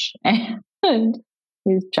Anheuser-Busch and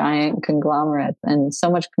these giant conglomerates, and so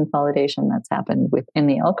much consolidation that's happened within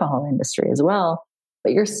the alcohol industry as well.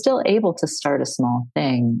 But you're still able to start a small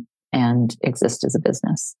thing and exist as a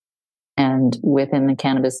business. And within the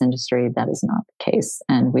cannabis industry, that is not the case.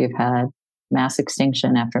 And we've had mass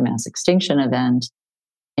extinction after mass extinction event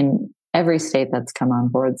in every state that's come on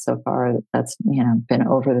board so far. That's been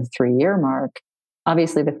over the 3-year mark.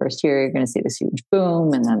 Obviously, the first year you're going to see this huge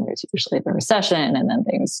boom, and then there's usually the recession, and then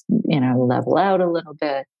things level out a little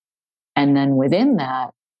bit. And then within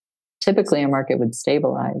that, typically a market would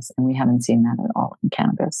stabilize, and we haven't seen that at all in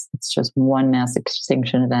cannabis. It's just one mass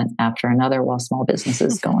extinction event after another while small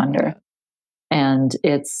businesses go under. And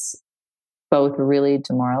it's both really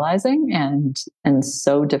demoralizing and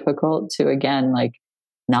so difficult to, again, like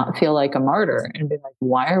not feel like a martyr and be like,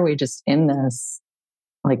 why are we just in this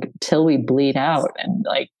like till we bleed out and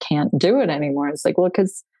like can't do it anymore? It's like, well,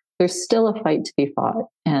 because there's still a fight to be fought.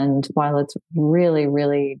 And while it's really,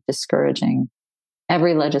 really discouraging,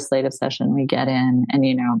 every legislative session we get in,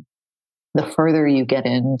 and the further you get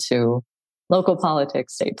into local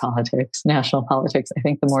politics, state politics, national politics, I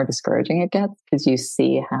think the more discouraging it gets, because you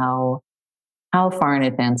see how far in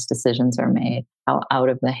advance decisions are made, how out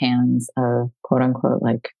of the hands of quote unquote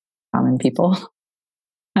like common people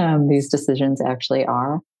these decisions actually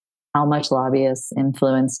are, how much lobbyists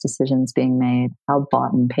influence decisions being made, how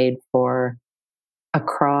bought and paid for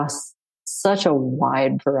across such a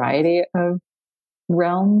wide variety of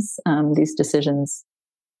realms. These decisions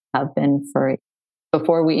have been for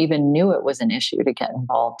before we even knew it was an issue to get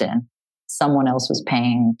involved in. Someone else was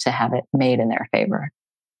paying to have it made in their favor.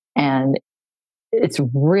 And it's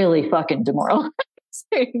really fucking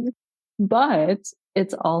demoralizing. But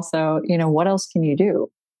it's also, what else can you do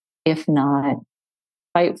if not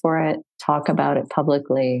fight for it, talk about it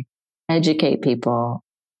publicly, educate people,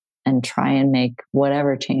 and try and make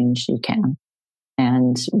whatever change you can.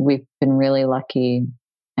 And we've been really lucky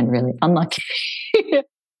and really unlucky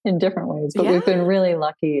in different ways, but we've been really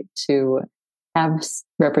lucky to have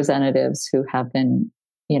representatives who have been,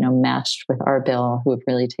 matched with our bill, who have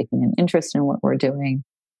really taken an interest in what we're doing,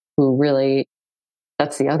 who really,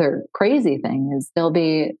 that's the other crazy thing is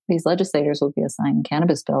these legislators will be assigned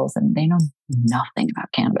cannabis bills and they know nothing about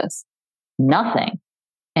cannabis, nothing.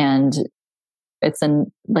 And it's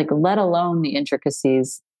let alone the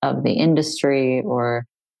intricacies of the industry or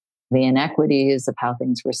the inequities of how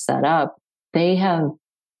things were set up. They have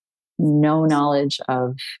no knowledge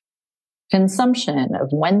of consumption, of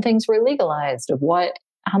when things were legalized, of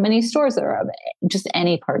how many stores there are, just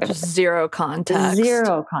any part of it. Zero context.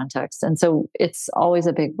 Zero context. And so it's always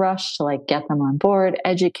a big rush to get them on board,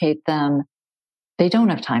 educate them. They don't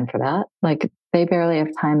have time for that. They barely have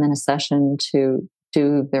time in a session to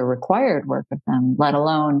do their required work with them, let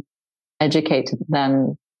alone educate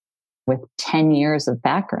them with 10 years of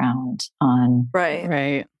background on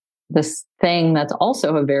right. This thing that's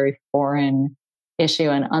also a very foreign issue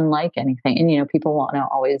and unlike anything. And, people want to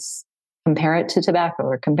always compare it to tobacco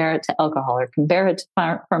or compare it to alcohol or compare it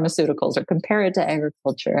to pharmaceuticals or compare it to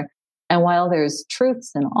agriculture. And while there's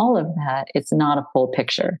truths in all of that, it's not a full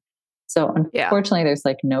picture. So unfortunately, there's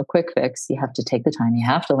no quick fix. You have to take the time. You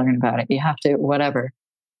have to learn about it. You have to whatever.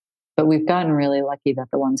 But we've gotten really lucky that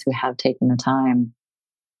the ones who have taken the time,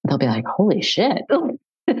 they'll be like, holy shit,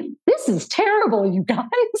 this is terrible, you guys.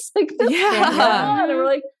 This can't go on. And we're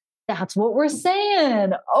like, that's what we're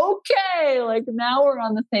saying. Okay. Now we're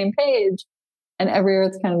on the same page. And every year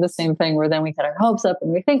it's kind of the same thing where then we get our hopes up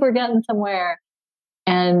and we think we're getting somewhere.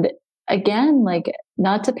 And again,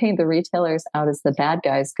 not to paint the retailers out as the bad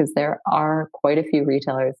guys, because there are quite a few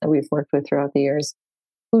retailers that we've worked with throughout the years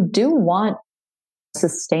who do want a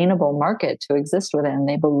sustainable market to exist within.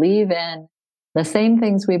 They believe in the same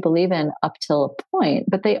things we believe in up till a point,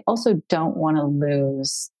 but they also don't want to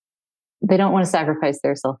lose. They don't want to sacrifice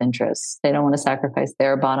their self-interest. They don't want to sacrifice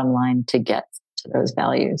their bottom line to get to those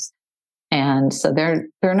values. And so they're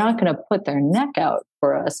not going to put their neck out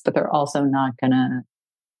for us, but they're also not going to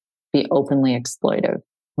be openly exploitive,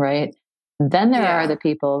 right? Then there are the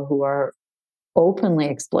people who are openly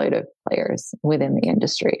exploitive players within the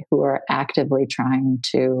industry who are actively trying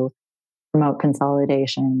to promote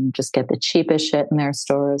consolidation, just get the cheapest shit in their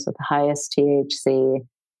stores with the highest THC,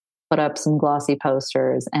 put up some glossy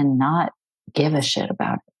posters and not give a shit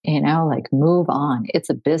about it, move on. It's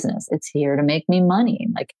a business. It's here to make me money.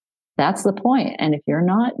 That's the point. And if you're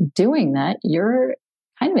not doing that, you're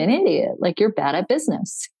kind of an idiot. You're bad at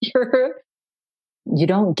business. You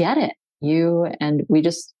don't get it. And we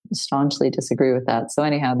just staunchly disagree with that. So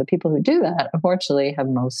anyhow, the people who do that, unfortunately, have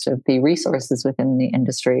most of the resources within the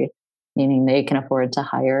industry, meaning they can afford to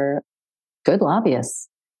hire good lobbyists.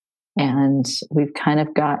 And we've kind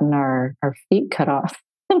of gotten our feet cut off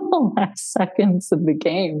in the last seconds of the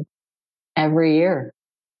game every year.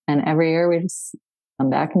 And every year we just come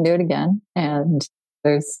back and do it again. And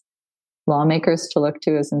there's lawmakers to look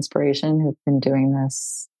to as inspiration who've been doing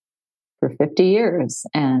this for 50 years.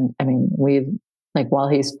 And I mean, while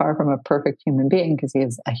he's far from a perfect human being, because he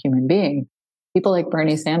is a human being, people like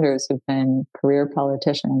Bernie Sanders, who've been career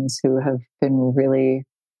politicians who have been really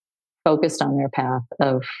focused on their path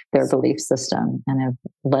of their belief system and have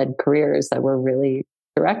led careers that were really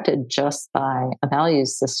directed just by a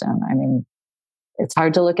values system. I mean, it's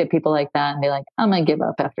hard to look at people like that and be like, I'm going to give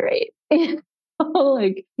up after 8.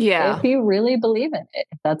 Like, if you really believe in it,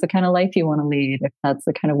 if that's the kind of life you want to lead, if that's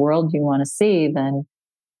the kind of world you want to see, then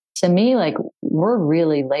to me, like, we're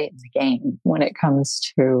really late in the game when it comes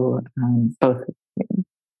to both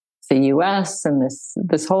the US and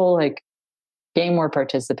this whole like game we're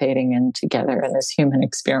participating in together in this human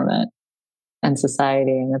experiment and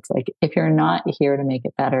society. And it's like, if you're not here to make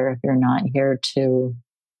it better, if you're not here to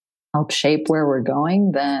help shape where we're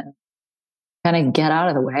going, then kind of get out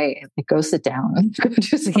of the way. Like, go sit down and go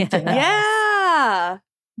do something else. Yeah.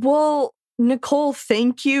 Well, Nichole,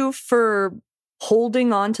 thank you for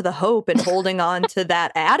holding on to the hope and holding on to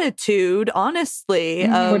that attitude, honestly.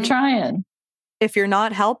 We're trying. If you're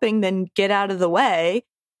not helping, then get out of the way.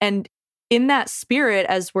 And in that spirit,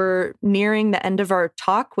 as we're nearing the end of our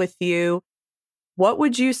talk with you, what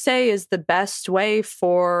would you say is the best way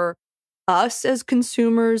for us as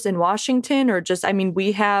consumers in Washington, or just, I mean,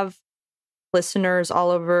 we have listeners all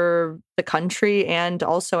over the country and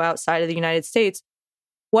also outside of the United States.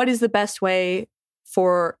 What is the best way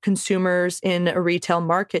for consumers in a retail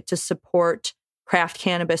market to support craft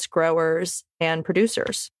cannabis growers and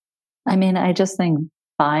producers? I mean, I just think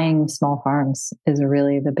buying small farms is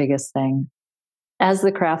really the biggest thing. As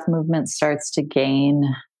the craft movement starts to gain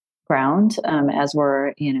ground, as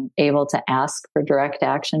we're able to ask for direct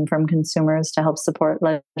action from consumers to help support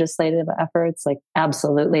legislative efforts, like,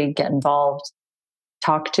 absolutely get involved.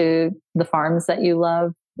 Talk to the farms that you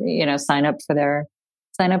love. Sign up for their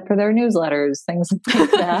newsletters, things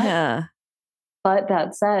like that. Yeah. But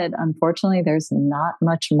that said, unfortunately, there's not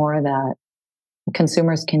much more that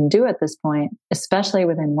consumers can do at this point, especially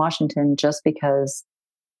within Washington, just because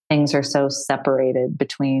things are so separated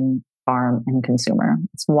between farm and consumer.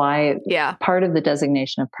 It's why part of the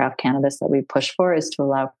designation of craft cannabis that we push for is to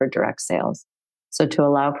allow for direct sales. So to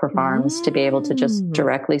allow for farms to be able to just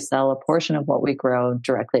directly sell a portion of what we grow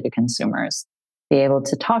directly to consumers, be able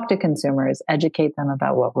to talk to consumers, educate them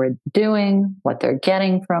about what we're doing, what they're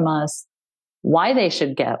getting from us, why they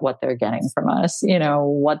should get what they're getting from us,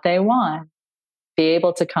 what they want, be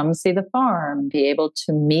able to come see the farm, be able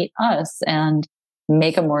to meet us and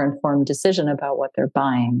make a more informed decision about what they're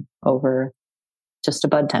buying over just a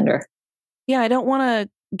bud tender. Yeah, I don't want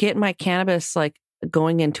to get my cannabis like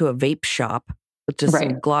going into a vape shop with just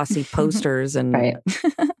some glossy posters and a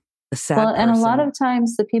sad person. And a lot of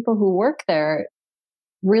times the people who work there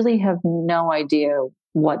really have no idea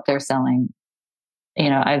what they're selling.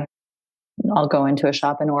 I'll go into a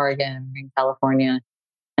shop in Oregon, in California,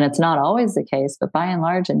 and it's not always the case, but by and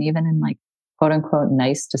large, and even in like quote unquote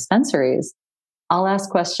nice dispensaries, I'll ask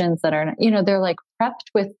questions that are, they're like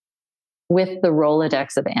prepped with the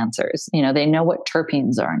Rolodex of answers. They know what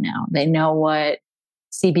terpenes are now. They know what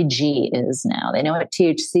CBG is now. They know what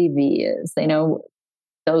THCV is. They know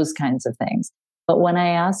those kinds of things. But when I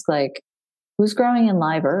ask, like, who's growing in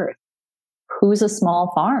live earth? Who's a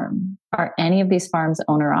small farm? Are any of these farms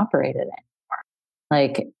owner operated anymore?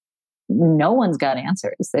 Like, no one's got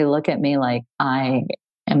answers. They look at me like I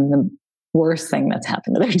am the worst thing that's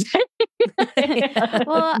happened to their day.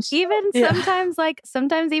 Well, even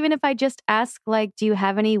sometimes even if I just ask, like, do you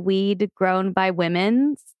have any weed grown by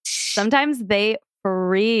women? Sometimes they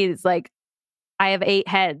freeze. Like, I have 8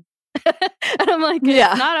 heads. And I'm like,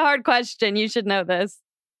 it's not a hard question. You should know this.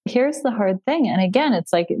 Here's the hard thing. And again,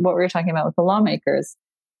 it's like what we were talking about with the lawmakers.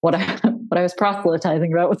 What I was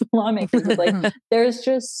proselytizing about with the lawmakers is like, there's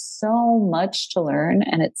just so much to learn.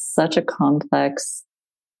 And it's such a complex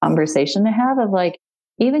conversation to have of like,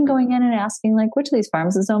 even going in and asking like, which of these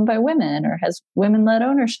farms is owned by women or has women-led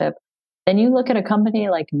ownership? Then you look at a company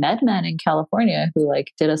like MedMen in California who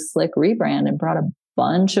like did a slick rebrand and brought a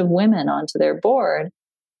bunch of women onto their board.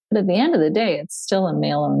 But at the end of the day, it's still a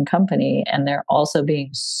male-owned company. And they're also being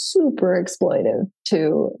super exploitive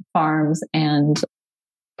to farms and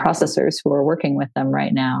processors who are working with them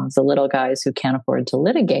right now. The little guys who can't afford to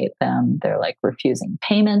litigate them, they're like refusing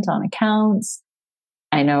payment on accounts.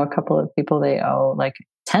 I know a couple of people, they owe like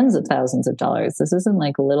tens of thousands of dollars. This isn't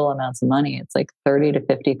like little amounts of money. It's like $30,000 to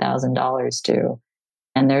 $50,000 too.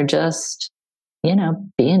 And they're just,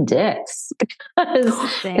 being dicks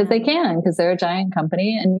because they can, because they're a giant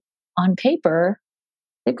company. And on paper,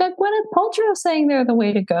 they've got Gwyneth Paltrow saying they're the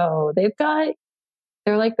way to go. They're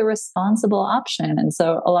like the responsible option. And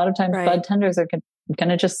so a lot of times bud tenders are going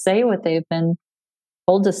to just say what they've been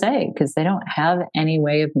told to say because they don't have any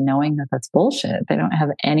way of knowing that that's bullshit. They don't have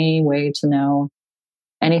any way to know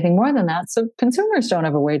anything more than that. So consumers don't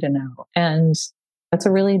have a way to know. And that's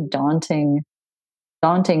a really daunting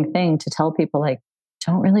thing to tell people, like,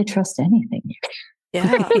 don't really trust anything.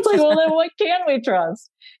 Yeah. It's like, well, then what can we trust?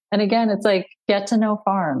 And again, it's like, get to know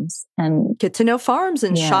farms and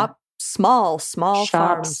shop small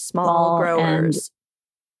farms, small growers.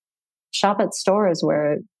 Shop at stores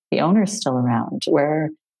where the owner's still around, where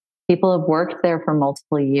people have worked there for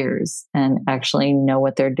multiple years and actually know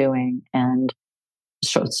what they're doing. And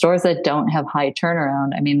stores that don't have high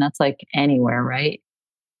turnaround, I mean, that's like anywhere, right?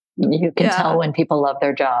 You can tell when people love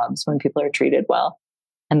their jobs, when people are treated well.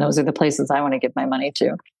 And those are the places I want to give my money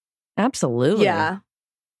to. Absolutely. Yeah,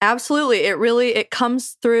 absolutely. It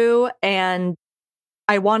comes through. And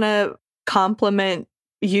I want to compliment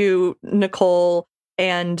you, Nichole,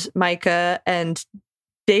 and Micah, and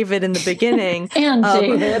David in the beginning. And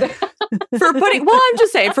David.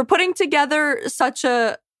 for putting together such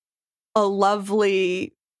a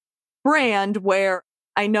lovely brand where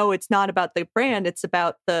I know it's not about the brand, it's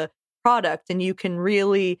about the product. And you can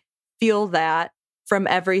really feel that from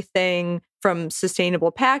everything from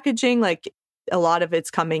sustainable packaging, like a lot of it's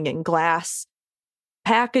coming in glass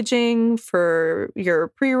packaging for your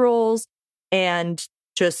pre-rolls, and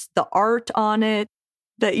just the art on it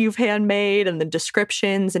that you've handmade and the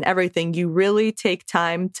descriptions and everything. You really take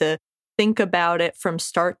time to think about it from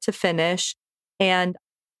start to finish. And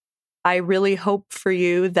I really hope for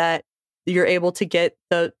you that you're able to get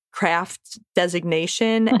the craft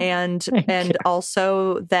designation and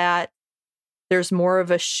also that there's more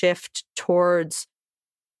of a shift towards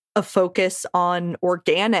a focus on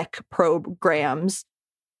organic programs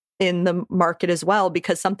in the market as well,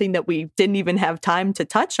 because something that we didn't even have time to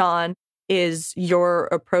touch on is your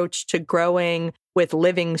approach to growing with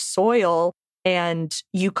living soil. And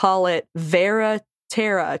you call it Vera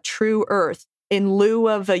Terra, True Earth. In lieu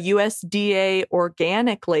of a USDA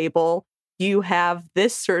organic label, you have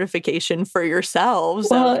this certification for yourselves.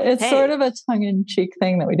 Well, it's sort of a tongue-in-cheek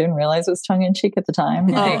thing that we didn't realize was tongue-in-cheek at the time.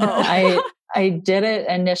 I did it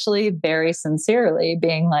initially very sincerely,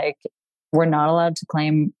 being like, we're not allowed to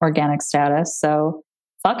claim organic status, so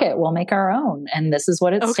fuck it, we'll make our own. And this is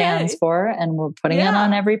what it stands for, and we're putting it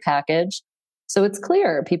on every package. So it's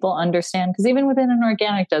clear, people understand, because even within an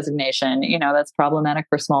organic designation, that's problematic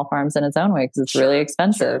for small farms in its own way because it's really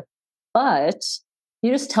expensive. But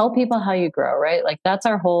you just tell people how you grow, right? Like that's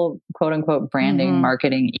our whole quote unquote branding,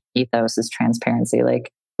 marketing ethos is transparency.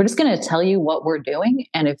 Like we're just going to tell you what we're doing.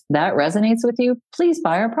 And if that resonates with you, please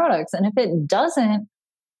buy our products. And if it doesn't,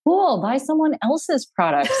 cool, buy someone else's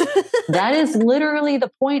products. That is literally the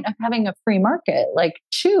point of having a free market. Like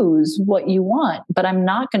choose what you want, but I'm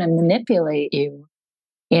not going to manipulate you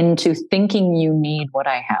into thinking you need what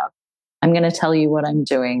I have. I'm going to tell you what I'm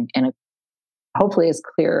doing in a hopefully as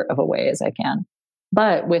clear of a way as I can.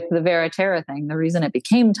 But with the Vera Terra thing, the reason it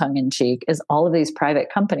became tongue-in-cheek is all of these private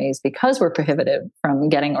companies, because we're prohibited from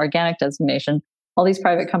getting organic designation, all these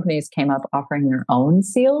private companies came up offering their own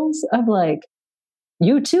seals of like,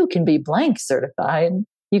 you too can be blank certified.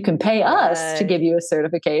 You can pay us to give you a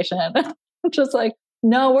certification. Just like,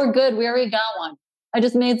 no, we're good. We already got one. I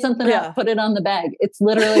just made something up, put it on the bag. It's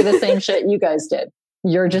literally the same shit you guys did.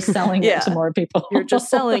 You're just selling it to more people. You're just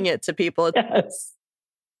selling it to people. Yes.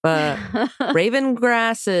 Raven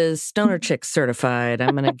Grass is Stoner Chick certified.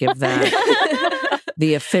 I'm going to give that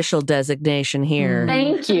the official designation here.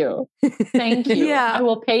 Thank you. Thank you. Yeah. I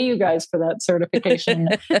will pay you guys for that certification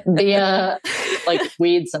via like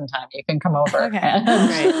weed sometime. You can come over. Okay.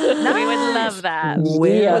 Nice. We would love that.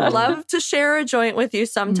 We would love to share a joint with you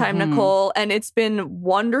sometime, Nichole. And it's been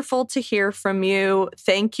wonderful to hear from you.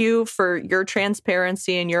 Thank you for your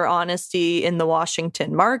transparency and your honesty in the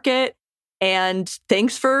Washington market. And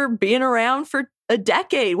thanks for being around for a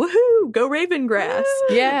decade. Woohoo! Go Raven Grass.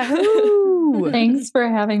 Yeah. Thanks for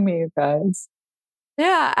having me, you guys.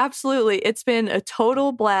 Yeah, absolutely. It's been a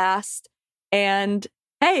total blast. And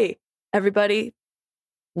hey, everybody,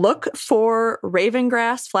 look for Raven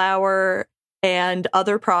Grass flower and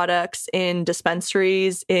other products in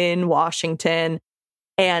dispensaries in Washington.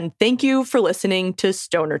 And thank you for listening to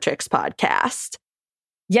Stoner Chicks podcast.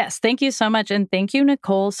 Yes, thank you so much. And thank you,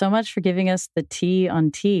 Nichole, so much for giving us the tea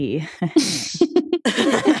on tea.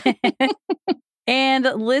 And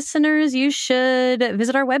listeners, you should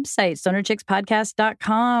visit our website,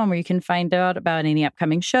 stonerchickspodcast.com, where you can find out about any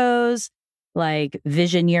upcoming shows like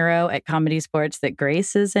Vision Euro at Comedy Sports that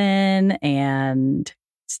Grace is in. And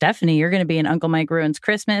Stephanie, you're going to be in Uncle Mike Ruins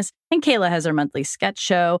Christmas. And Kayla has her monthly sketch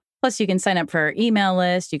show. Plus, you can sign up for our email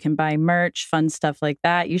list. You can buy merch, fun stuff like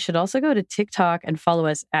that. You should also go to TikTok and follow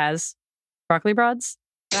us as Broccoli Broads.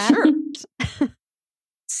 Sure.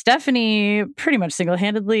 Stephanie pretty much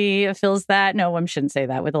single-handedly fills that. No, I shouldn't say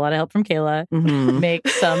that. With a lot of help from Kayla. Make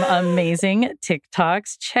some amazing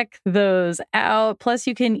TikToks. Check those out. Plus,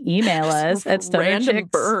 you can email us at Random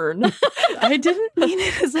burn. I didn't mean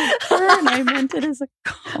it as a burn. I meant it as a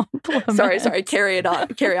compliment. Sorry. Carry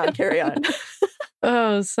on.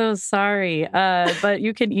 Oh, so sorry. But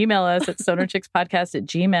you can email us at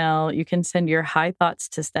stonerchickspodcast@gmail.com. You can send your high thoughts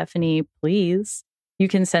to Stephanie, please. You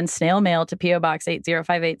can send snail mail to P.O. Box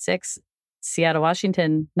 80586, Seattle,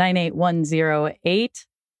 Washington, 98108.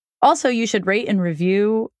 Also, you should rate and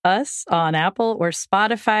review us on Apple or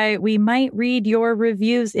Spotify. We might read your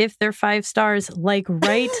reviews if they're 5 stars, like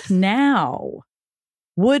right now.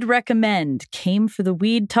 Would recommend. Came for the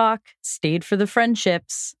weed talk, stayed for the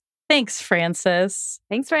friendships. Thanks, Frances.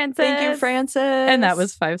 Thanks, Frances. Thank you, Frances. And that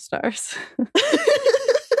was 5 stars.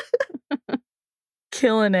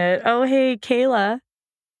 Killing it. Oh, hey, Kayla.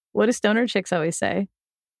 What do stoner chicks always say?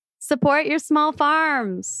 Support your small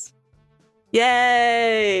farms.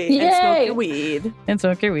 Yay! Yay! And smoke your weed. And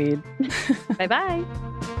smoke your weed. Bye-bye.